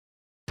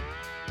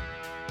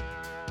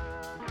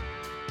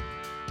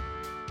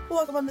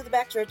Welcome on to the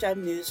Backstretch.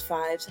 I'm News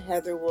 5's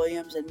Heather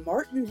Williams, and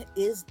Martin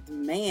is the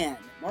man.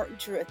 Martin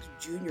Truex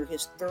Jr.,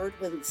 his third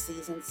win of the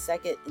season,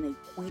 second in a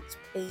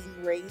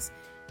points-paying race.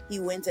 He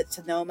wins at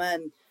Sonoma,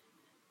 and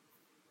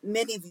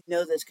many of you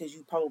know this because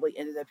you probably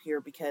ended up here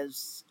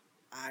because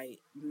I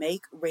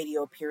make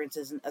radio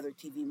appearances in other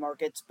TV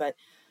markets, but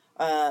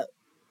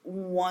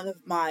one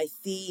of my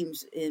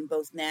themes in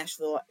both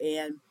Nashville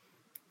and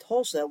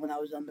Tulsa when I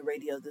was on the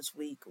radio this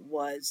week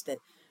was that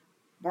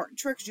Martin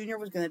Truex Jr.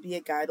 was going to be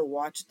a guy to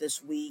watch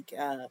this week.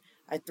 I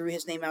threw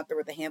his name out there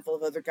with a handful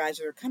of other guys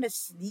that are kind of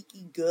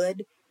sneaky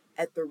good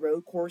at the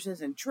road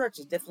courses, and Truex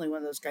is definitely one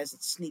of those guys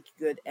that's sneaky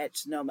good at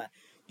Sonoma.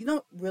 You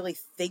don't really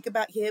think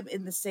about him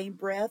in the same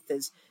breath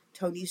as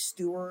Tony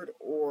Stewart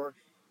or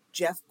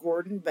Jeff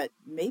Gordon, but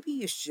maybe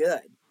you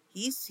should.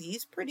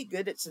 He's pretty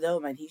good at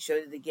Sonoma, and he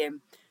showed it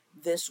again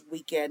this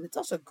weekend. It's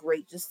also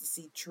great just to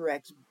see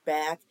Truex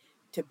back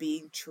to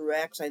being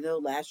Truex. I know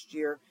last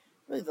year,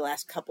 really the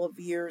last couple of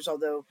years,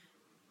 although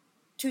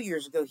 2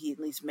 years ago he at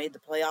least made the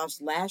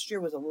playoffs. Last year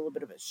was a little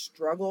bit of a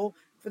struggle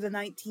for the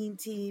 19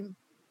 team,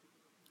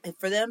 and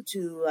for them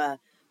to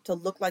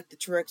look like the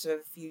Truex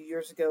of a few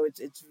years ago,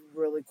 it's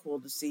really cool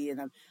to see,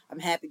 and I'm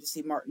happy to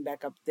see Martin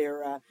back up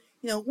there.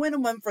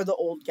 Win one for the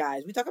old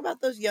guys. We talk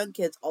about those young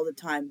kids all the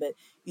time, but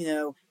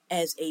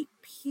as a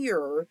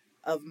peer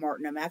of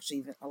Martin, I'm actually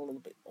even a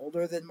little bit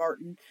older than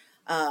Martin.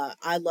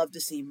 I love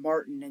to see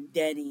Martin and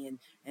Denny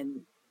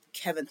and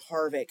Kevin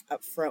Harvick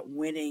up front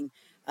winning.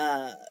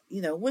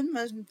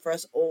 Win for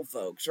us old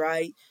folks,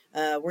 right?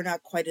 We're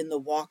not quite in the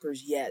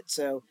walkers yet,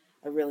 so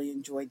I really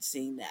enjoyed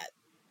seeing that.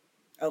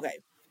 Okay,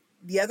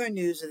 the other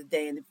news of the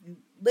day, and if you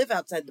live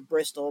outside the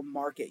Bristol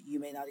market, you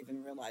may not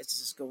even realize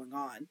this is going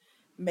on.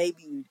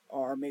 Maybe you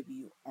are, maybe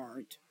you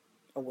aren't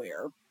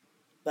aware.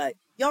 But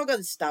y'all got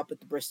to stop with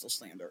the Bristol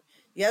slander.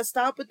 You got to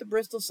stop with the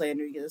Bristol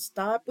slander. You got to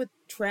stop with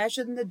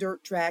trashing the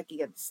dirt track. You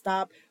got to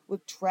stop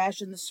with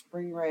trashing the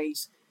spring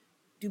race.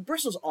 Dude,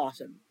 Bristol's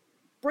awesome.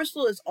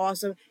 Bristol is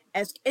awesome.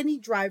 Ask any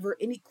driver,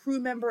 any crew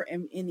member,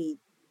 and any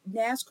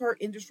NASCAR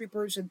industry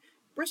person.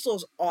 Bristol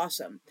is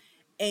awesome.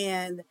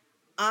 And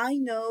I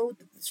know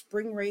that the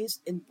spring race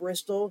in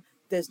Bristol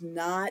does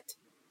not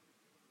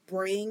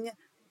bring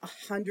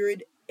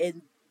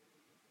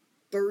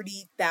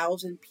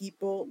 130,000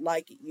 people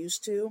like it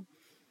used to.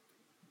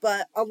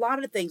 But a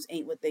lot of things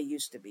ain't what they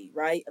used to be,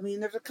 right? I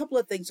mean, there's a couple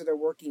of things that are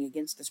working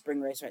against the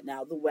spring race right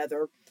now. The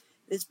weather.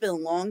 It's been a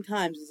long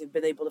time since they've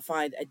been able to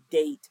find a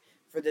date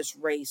for this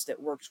race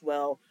that works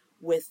well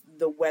with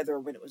the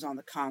weather when it was on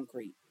the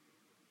concrete.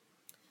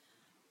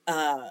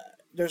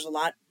 There's a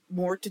lot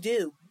more to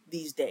do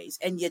these days,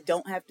 and you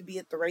don't have to be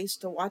at the race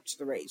to watch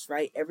the race,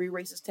 right? Every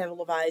race is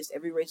televised,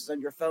 every race is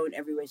on your phone,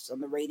 every race is on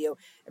the radio,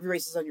 every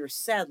race is on your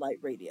satellite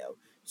radio.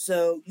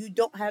 So you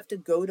don't have to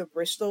go to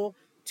Bristol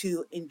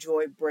to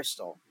enjoy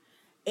Bristol.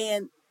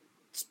 And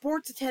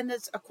sports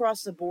attendance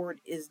across the board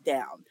is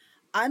down.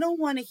 I don't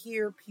want to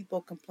hear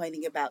people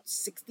complaining about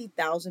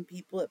 60,000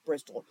 people at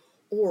Bristol,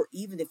 or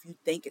even if you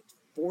think it's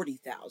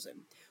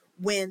 40,000.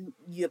 When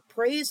you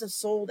praise a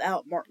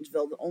sold-out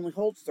Martinsville that only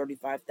holds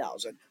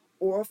 35,000,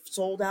 or a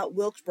sold-out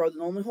Wilkesboro that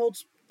only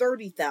holds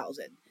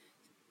 30,000.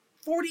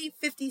 40,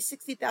 50,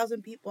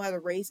 60,000 people at a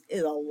race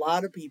is a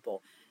lot of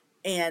people.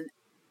 And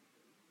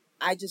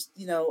I just,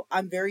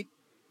 I'm very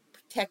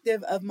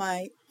protective of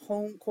my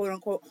home,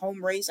 quote-unquote,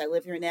 home race. I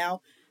live here now.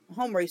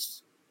 Home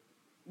race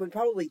would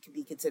probably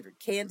be considered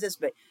Kansas,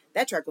 but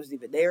that track wasn't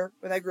even there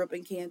when I grew up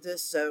in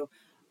Kansas. So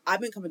I've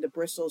been coming to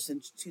Bristol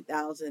since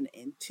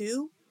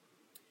 2002,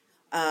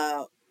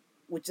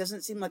 which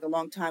doesn't seem like a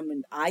long time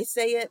when I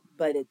say it,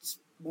 but it's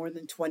more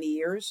than 20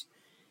 years.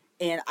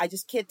 And I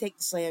just can't take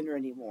the slander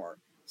anymore.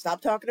 Stop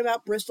talking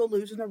about Bristol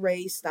losing a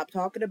race. Stop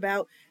talking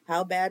about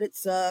how bad it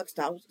sucks.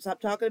 Stop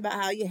talking about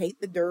how you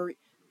hate the dirt.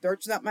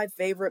 Dirt's not my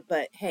favorite,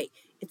 but hey,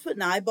 it's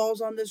putting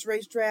eyeballs on this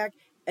racetrack.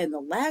 And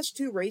the last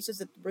two races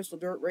at the Bristol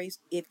Dirt Race,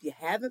 if you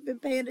haven't been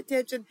paying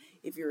attention,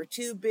 if you're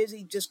too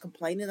busy just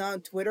complaining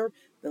on Twitter,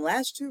 the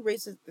last two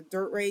races at the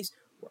Dirt Race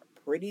were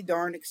pretty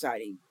darn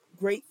exciting.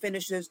 Great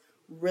finishes,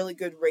 really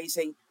good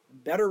racing,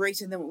 better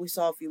racing than what we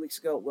saw a few weeks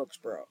ago at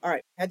Wilkesboro. All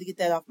right, had to get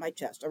that off my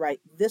chest. All right,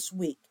 this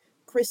week,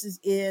 Chris is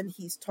in.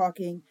 He's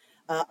talking,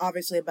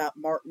 obviously, about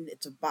Martin.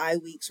 It's a bye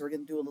week, so we're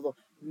going to do a little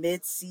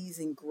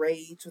mid-season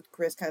grades with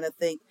Chris kind of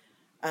thing.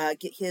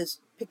 Pick his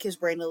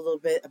brain a little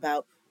bit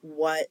about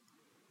what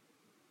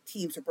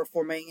teams are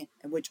performing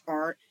and which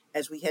aren't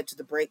as we head to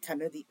the break,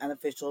 kind of the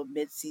unofficial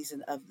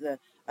mid-season of the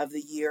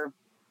year.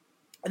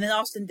 And then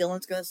Austin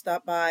Dillon's going to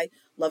stop by.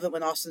 Love it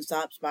when Austin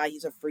stops by.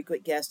 He's a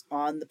frequent guest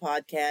on the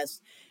podcast.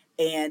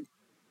 And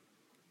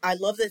I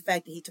love the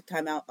fact that he took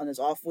time out on his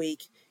off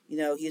week. He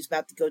was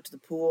about to go to the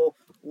pool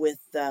with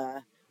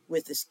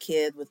his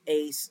kid, with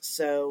Ace.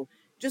 So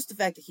just the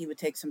fact that he would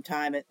take some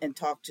time and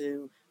talk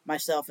to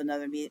myself and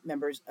other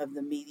members of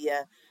the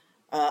media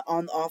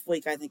on the off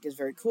week, I think is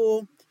very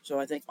cool. So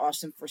I thank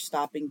Austin for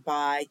stopping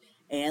by,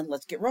 and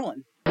let's get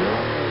rolling.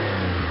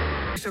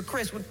 So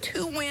Chris, with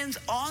 2 wins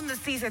on the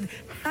season,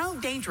 how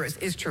dangerous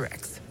is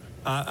Truex?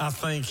 I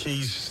think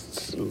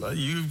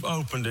you've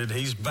opened it.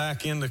 He's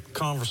back in the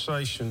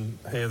conversation,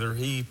 Heather.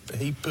 He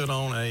put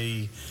on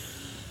a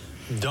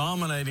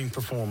dominating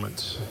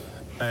performance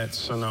at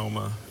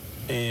Sonoma.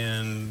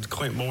 And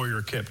Clint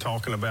Boyer kept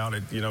talking about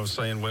it,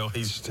 saying, well,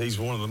 he's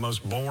one of the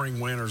most boring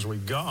winners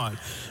we've got,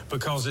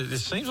 because it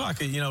seems like,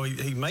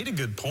 he made a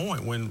good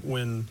point.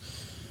 When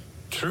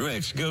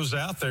Truex goes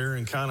out there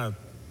and kind of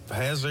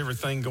has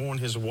everything going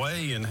his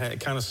way and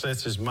kind of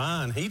sets his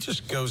mind, he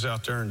just goes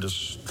out there and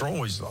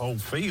destroys the whole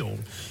field.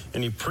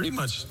 And he pretty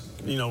much,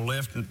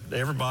 left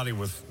everybody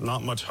with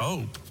not much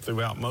hope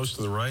throughout most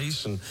of the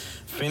race and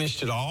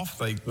finished it off.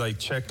 They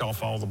checked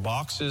off all the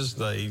boxes.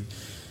 They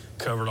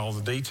covered all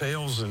the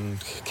details and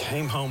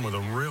came home with a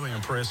really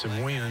impressive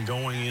win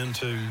going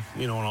into,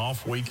 an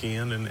off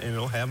weekend, and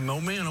it'll have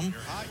momentum.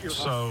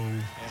 So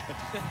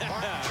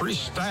pretty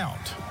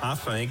stout, I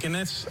think. And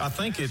I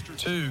think it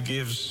too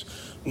gives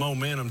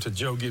momentum to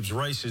Joe Gibbs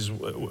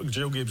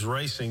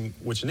Racing,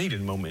 which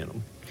needed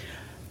momentum.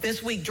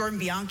 This week, Jordan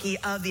Bianchi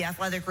of The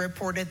Athletic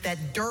reported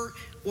that Dirt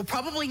will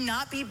probably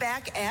not be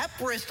back at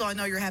Bristol. I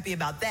know you're happy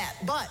about that.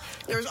 But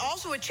there's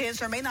also a chance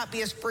there may not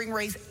be a spring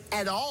race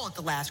at all at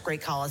the last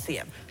great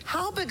Coliseum.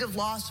 How big of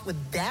loss would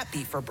that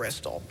be for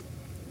Bristol?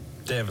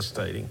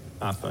 Devastating,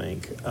 I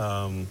think.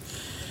 I'm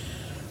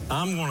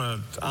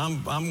gonna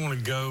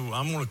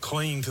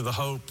cling to the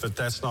hope that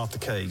that's not the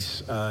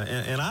case,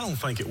 and I don't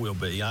think it will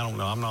be. I don't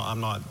know. I'm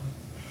not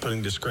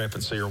putting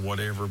discrepancy or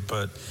whatever,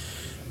 but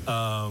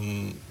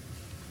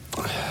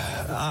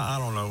I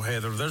don't know,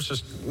 Heather. There's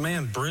just,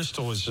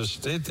 Bristol is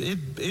just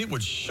it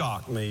would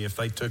shock me if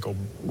they took a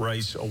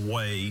race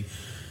away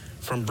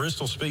from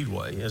Bristol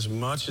Speedway, as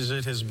much as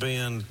it has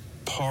been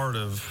part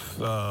of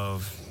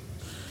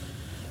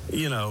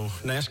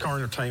NASCAR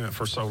entertainment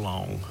for so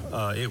long.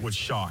 It would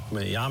shock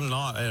me. I'm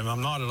not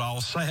at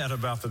all sad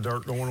about the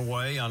Dirt going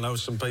away. I know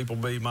some people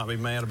might be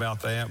mad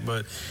about that,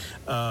 but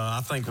I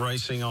think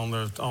racing on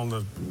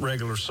the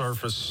regular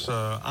surface,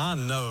 I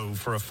know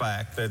for a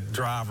fact that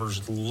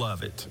drivers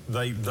love it.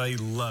 They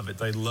love it.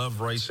 They love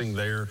racing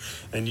there,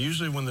 and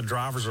usually when the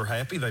drivers are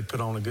happy, they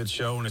put on a good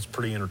show, and it's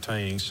pretty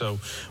entertaining. So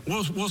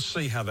we'll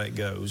see how that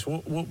goes.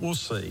 We'll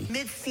see.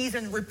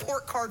 Mid-season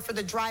report card for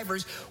the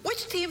drivers.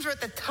 Which teams are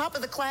at the top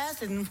of the class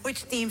and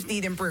which teams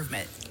need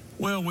improvement?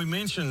 Well, we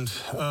mentioned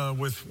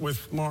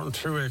with Martin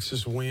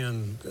Truex's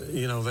win,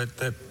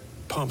 that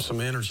pumped some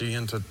energy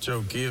into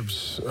Joe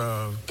Gibbs'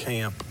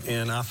 camp,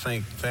 and I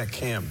think that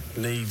camp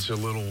needs a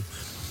little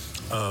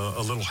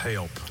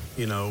help.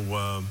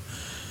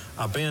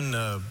 I've been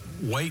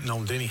waiting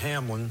on Denny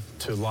Hamlin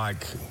to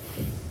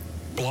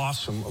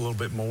blossom a little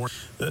bit more.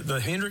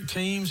 The Hendrick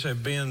teams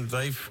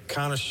they've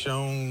kind of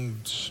shown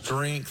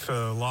strength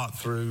a lot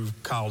through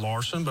Kyle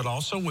Larson, but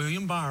also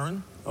William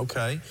Byron.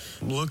 Okay.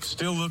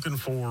 Still looking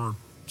for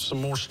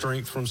some more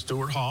strength from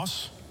Stuart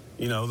Haas.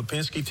 The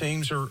Penske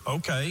teams are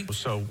okay.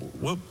 So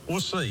we'll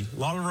see. A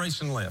lot of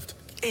racing left.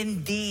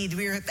 Indeed.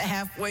 We're at the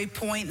halfway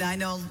point, and I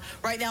know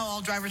right now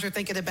all drivers are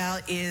thinking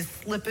about is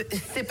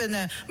sipping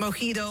a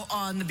mojito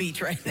on the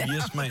beach right now.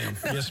 Yes, ma'am.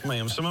 Yes,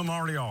 ma'am. Some of them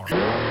already are.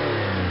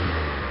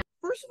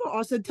 First of all,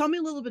 Austin, tell me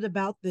a little bit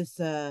about this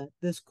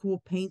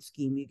cool paint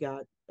scheme you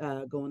got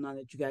going on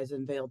that you guys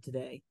unveiled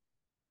today.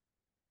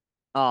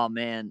 Oh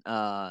man,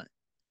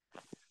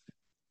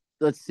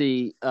 let's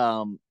see.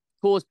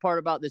 Coolest part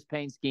about the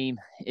paint scheme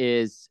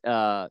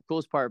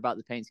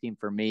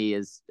for me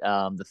is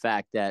the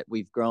fact that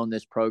we've grown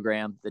this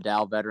program, the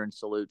Dow Veteran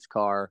Salutes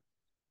car,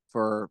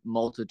 for a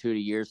multitude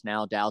of years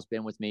now. Dow's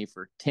been with me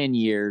for 10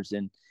 years,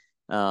 and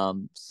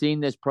seeing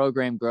this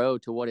program grow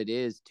to what it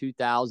is,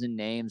 2,000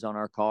 names on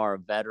our car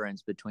of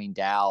veterans between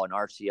Dow and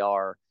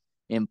RCR,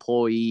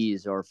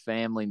 employees or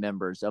family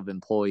members of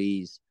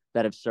employees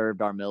that have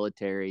served our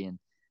military. And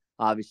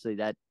obviously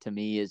that to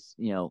me is,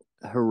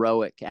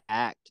 heroic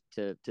act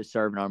to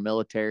serve in our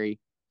military.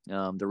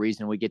 The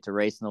reason we get to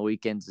race on the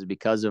weekends is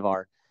because of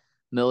our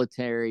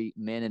military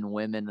men and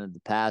women of the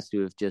past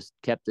who have just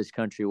kept this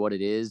country what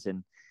it is.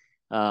 And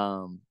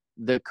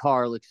the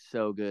car looks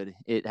so good.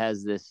 It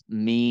has this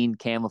mean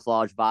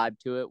camouflage vibe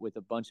to it with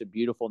a bunch of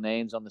beautiful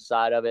names on the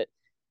side of it.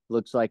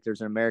 Looks like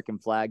there's an American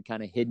flag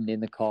kind of hidden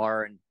in the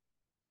car. And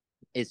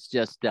it's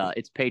just,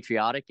 it's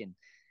patriotic, and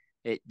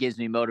it gives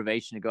me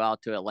motivation to go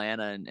out to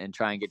Atlanta and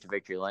try and get to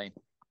Victory Lane.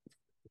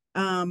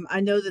 I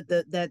know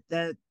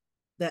that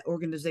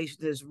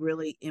organization is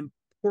really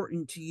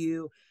important to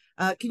you.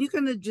 Can you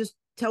kind of just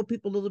tell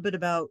people a little bit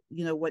about,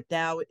 what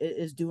Dow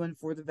is doing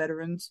for the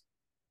veterans?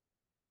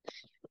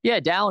 Yeah,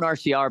 Dow and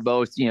RCR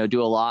both,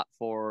 do a lot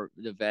for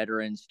the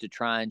veterans to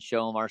try and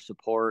show them our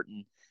support.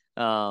 And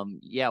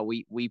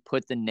we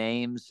put the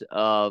names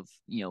of,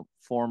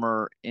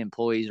 former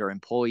employees or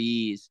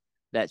employees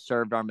that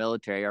served our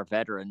military, our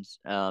veterans.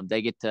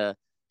 They get to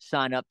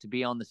sign up to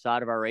be on the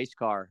side of our race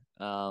car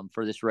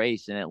for this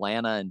race in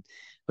Atlanta. And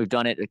we've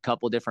done it at a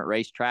couple of different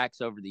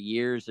racetracks over the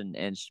years. And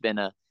it's been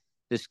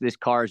this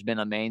car has been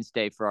a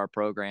mainstay for our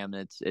program.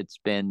 It's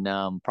been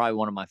probably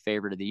one of my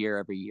favorite of the year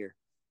every year.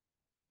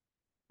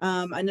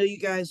 I know you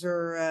guys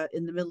are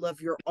in the middle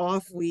of your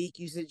off week.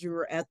 You said you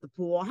were at the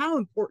pool. How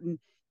important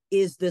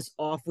is this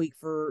off week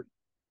for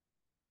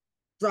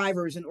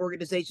drivers and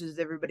organizations,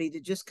 everybody, to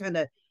just kind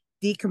of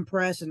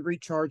decompress and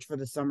recharge for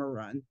the summer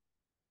run?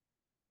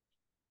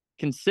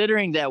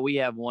 Considering that we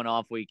have one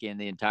off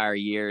weekend the entire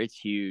year, it's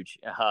huge.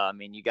 I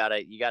mean, you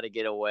gotta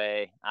get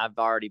away. I've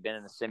already been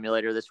in the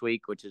simulator this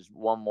week, which is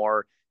one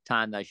more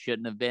time that I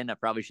shouldn't have been. I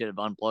probably should have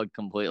unplugged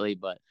completely,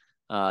 but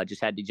just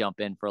had to jump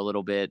in for a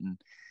little bit. And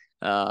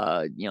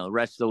the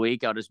rest of the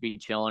week I'll just be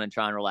chilling and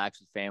trying to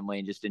relax with family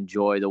and just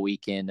enjoy the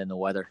weekend and the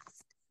weather.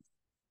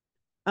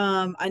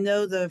 I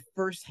know the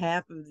first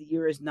half of the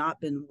year has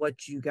not been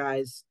what you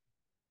guys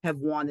have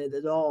wanted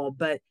at all,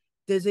 but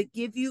does it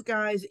give you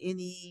guys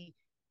any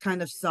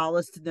kind of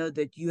solace to know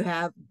that you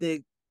have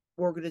the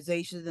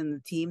organization and the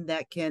team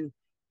that can,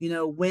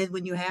 win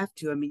when you have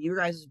to? I mean, your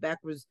guys' back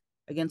was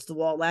against the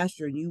wall last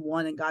year and you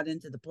won and got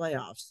into the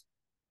playoffs.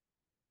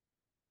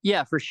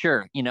 Yeah, for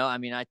sure. I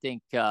mean, I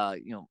think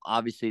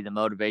obviously the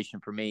motivation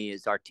for me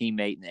is our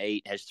teammate in the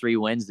eight has 3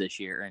 wins this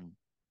year, and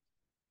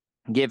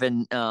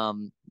given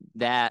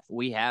that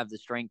we have the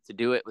strength to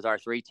do it with our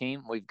 3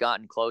 team, we've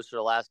gotten closer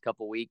the last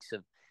couple of weeks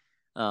of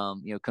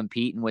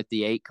competing with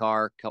the 8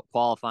 car,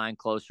 qualifying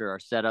closer. Our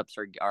setups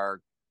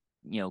are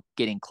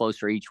getting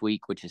closer each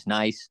week, which is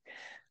nice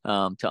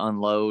to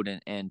unload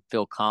and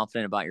feel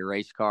confident about your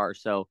race car.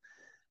 So,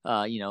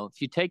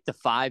 if you take the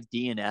 5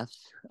 DNFs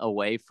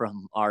away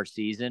from our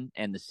season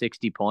and the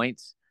 60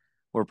 points,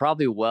 we're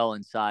probably well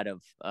inside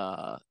of,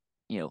 a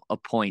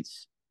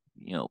points,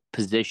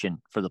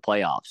 position for the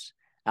playoffs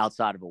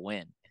outside of a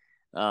win.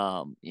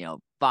 5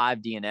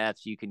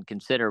 DNFs, you can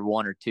consider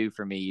 1 or 2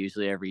 for me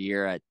usually every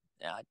year.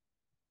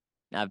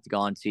 I've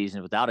gone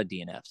seasons without a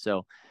DNF.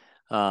 So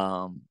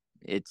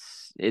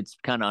it's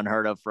kind of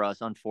unheard of for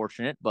us,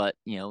 unfortunate, but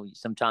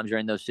sometimes you're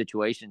in those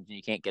situations and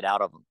you can't get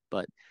out of them.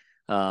 But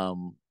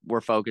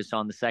we're focused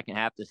on the second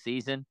half of the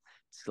season.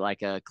 It's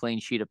like a clean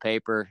sheet of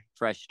paper,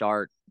 fresh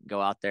start,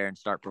 go out there and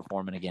start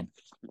performing again.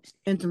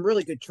 And some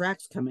really good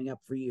tracks coming up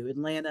for you,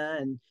 Atlanta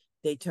and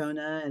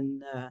Daytona,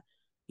 and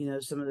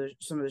some of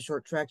the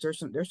short tracks.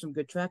 There's some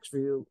good tracks for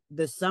you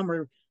this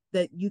summer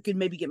that you can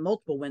maybe get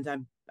multiple wins.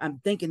 I'm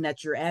thinking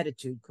that's your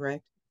attitude,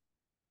 correct?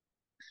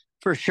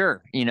 For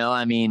sure.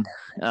 I mean,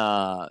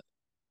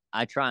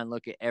 I try and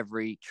look at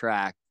every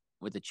track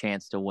with a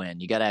chance to win.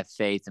 You got to have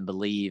faith and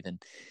believe.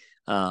 And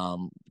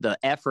the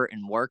effort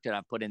and work that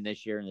I've put in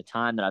this year and the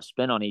time that I've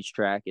spent on each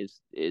track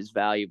is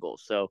valuable.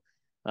 So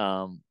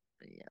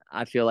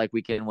I feel like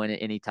we can win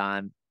at any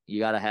time. You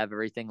got to have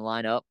everything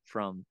line up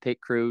from pit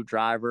crew,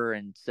 driver,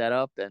 and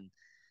setup. And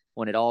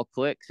when it all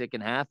clicks, it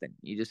can happen.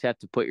 You just have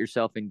to put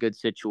yourself in good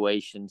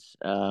situations.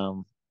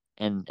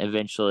 And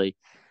eventually,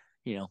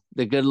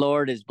 the good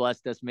Lord has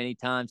blessed us many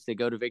times to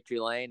go to victory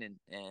lane,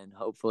 and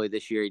hopefully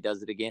this year he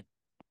does it again.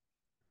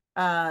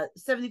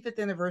 75th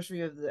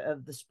anniversary of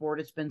the sport.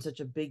 It's been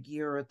such a big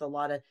year with a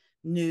lot of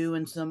new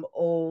and some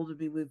old. I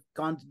mean, we've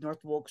gone to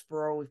North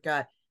Wilkesboro. We've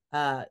got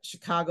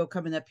Chicago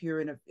coming up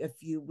here in a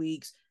few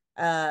weeks.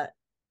 What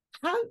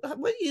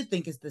do you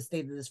think is the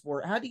state of the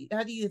sport? How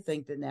do you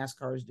think that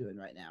NASCAR is doing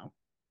right now?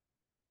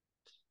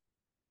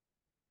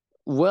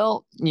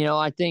 Well,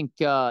 I think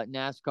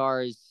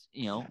NASCAR is,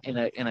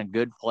 in a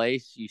good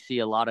place. You see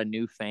a lot of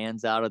new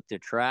fans out at the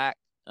track.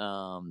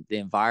 The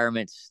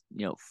environment's,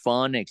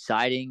 fun,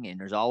 exciting, and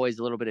there's always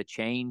a little bit of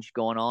change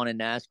going on in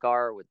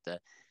NASCAR with the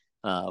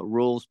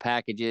rules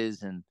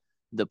packages and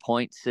the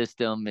point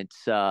system.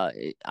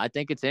 I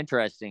think it's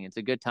interesting. It's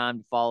a good time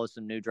to follow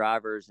some new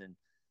drivers, and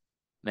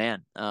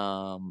man,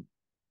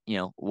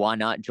 why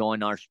not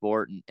join our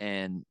sport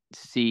and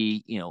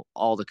see,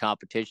 all the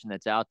competition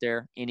that's out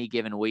there. Any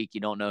given week,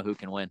 you don't know who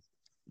can win.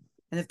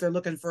 And if they're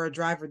looking for a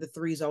driver, the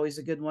 3 is always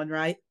a good one,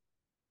 right?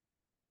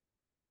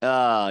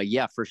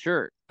 Yeah, for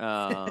sure.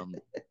 I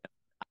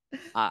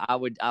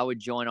would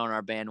join on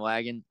our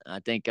bandwagon.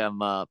 I think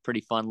I'm a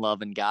pretty fun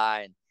loving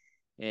guy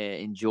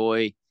and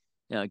enjoy,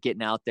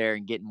 getting out there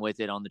and getting with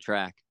it on the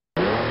track.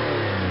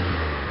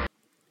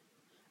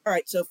 All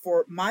right, so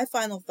for my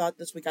final thought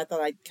this week, I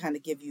thought I'd kind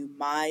of give you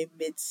my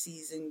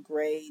mid-season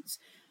grades.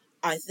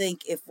 I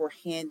think if we're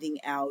handing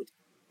out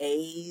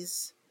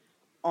A's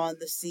on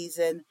the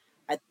season,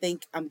 I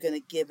think I'm going to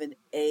give an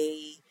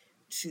A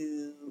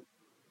to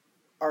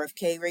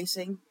RFK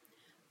Racing.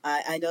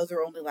 I know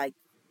they're only like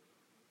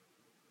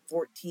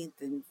 14th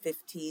and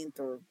 15th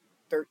or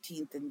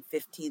 13th and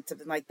 15th,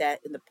 something like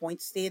that in the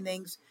point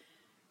standings.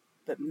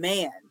 But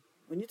man,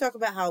 when you talk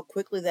about how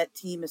quickly that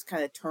team has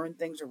kind of turned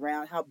things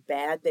around, how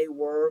bad they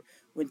were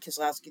when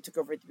Keselowski took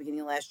over at the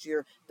beginning of last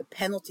year, the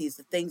penalties,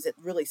 the things that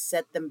really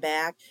set them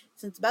back,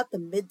 since about the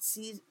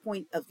mid-season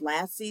point of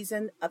last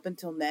season up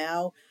until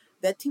now,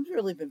 that team's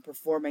really been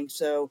performing.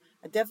 So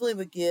I definitely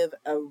would give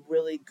a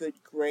really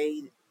good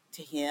grade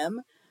to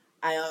him.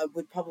 I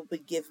would probably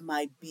give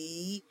my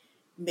B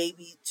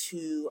maybe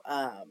to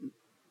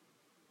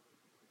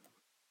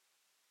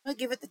I'll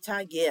give it to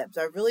Ty Gibbs.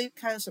 I'm really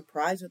kind of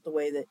surprised with the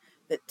way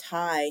that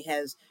Ty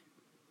has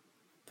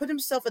put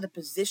himself in a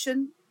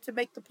position to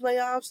make the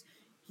playoffs.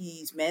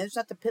 He's managed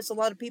not to piss a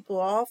lot of people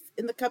off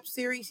in the Cup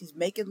Series. He's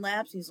making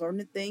laps. He's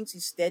learning things.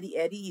 He's steady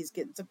Eddie. He's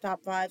getting some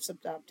top 5s, some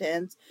top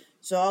 10s.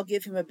 So I'll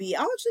give him a B.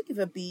 I'll actually give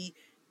a B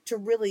to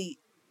really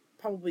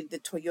probably the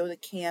Toyota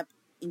camp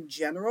in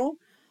general.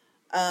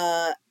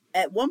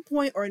 At one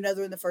point or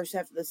another in the first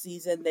half of the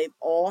season, they've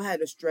all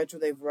had a stretch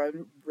where they've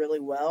run really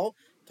well.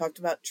 Talked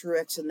about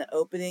Truex in the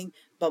opening.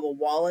 Bubba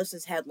Wallace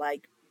has had I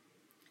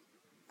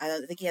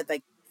think he had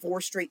 4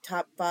 straight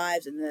top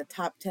 5s and then a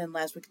top 10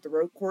 last week at the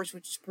road course,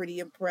 which is pretty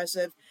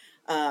impressive.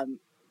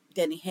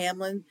 Denny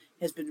Hamlin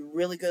has been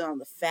really good on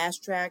the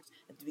fast tracks.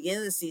 At the beginning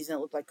of the season, it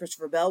looked like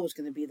Christopher Bell was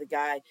going to be the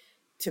guy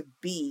to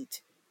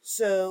beat.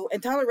 So,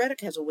 and Tyler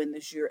Reddick has a win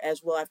this year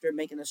as well after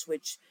making a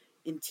switch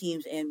in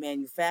teams and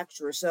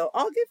manufacturers. So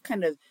I'll give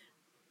kind of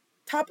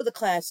top of the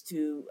class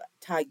to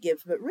Ty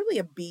Gibbs, but really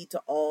a B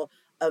to all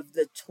of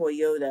the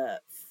Toyota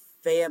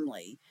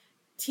family.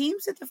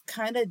 Teams that have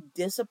kind of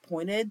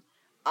disappointed,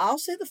 I'll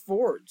say the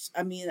Fords.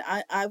 I mean,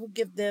 I would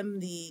give them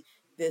the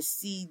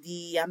C,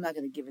 D. I'm not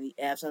going to give any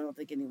Fs. I don't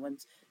think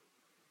anyone's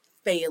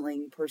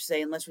failing per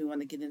se, unless we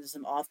want to get into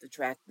some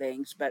off-the-track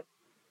things. But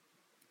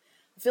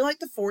I feel like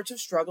the Fords have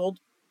struggled.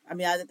 I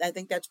mean, I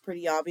think that's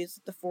pretty obvious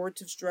that the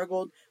Fords have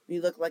struggled. When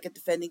you look like a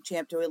defending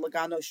champ, Joey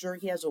Logano, sure,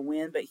 he has a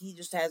win, but he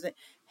just hasn't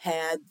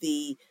had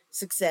the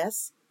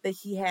success that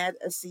he had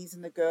a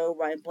season ago.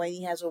 Ryan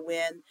Blaney has a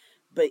win,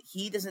 but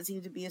he doesn't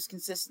seem to be as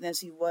consistent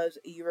as he was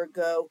a year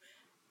ago.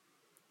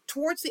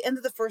 Towards the end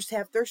of the first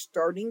half, they're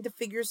starting to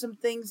figure some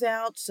things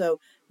out. So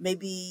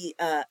maybe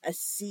a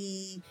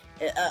C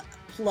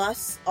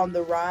plus on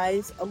the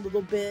rise a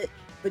little bit.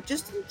 But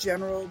just in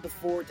general, the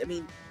Ford, I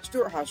mean,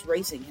 Stewart-Haas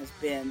Racing has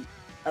been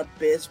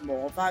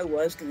abysmal. If I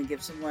was going to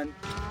give someone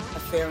a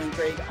failing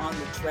grade on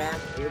the track,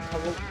 it would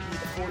probably be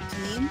the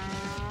 14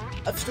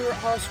 of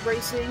Stewart-Haas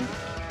Racing.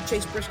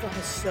 Chase Briscoe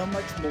has so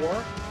much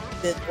more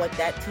than what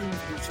that team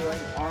has been showing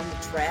on the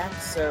track.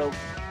 So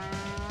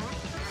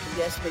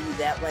yes, maybe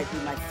that might be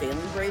my failing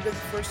grade of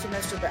the first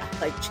semester, but I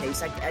like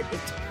Chase.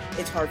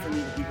 It's hard for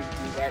me to even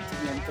do that to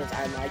him because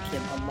I like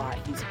him a lot.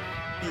 He's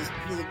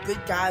a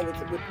good guy with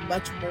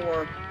much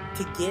more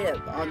to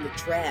give on the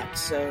track.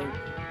 So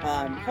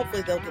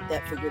hopefully they'll get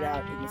that figured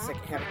out in the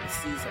second half of the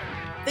season.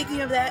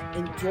 Thinking of that,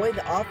 enjoy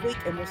the off week,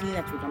 and we'll see you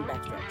next week on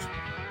Backstretch.